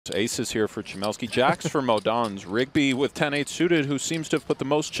Aces here for Chmielewski. Jacks for Modans. Rigby with 10-8 suited, who seems to have put the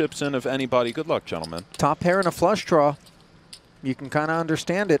most chips in of anybody. Good luck, gentlemen. Top pair and a flush draw. You can kind of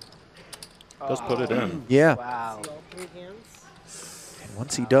understand it. Does put it in. Yeah. Wow. And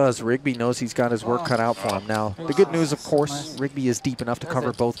once he does, Rigby knows he's got his work cut out for him. Now, the good news, of course, Rigby is deep enough to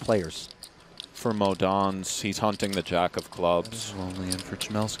cover both players. For Modans, he's hunting the jack of clubs. Lonely in for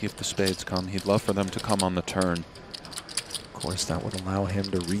Chmielewski if the spades come. He'd love for them to come on the turn. Of course, that would allow him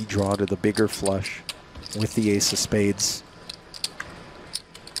to redraw to the bigger flush with the ace of spades.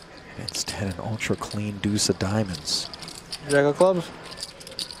 Instead, an ultra clean deuce of diamonds. Jack of clubs.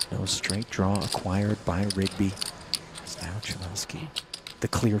 No straight draw acquired by Rigby. It's now Chmielewski, the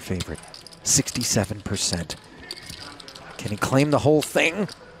clear favorite, 67%. Can he claim the whole thing?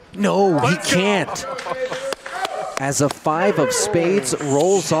 No, he can't. As a 5 of spades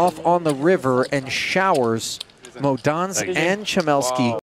rolls off on the river and showers Modans and Chmielewski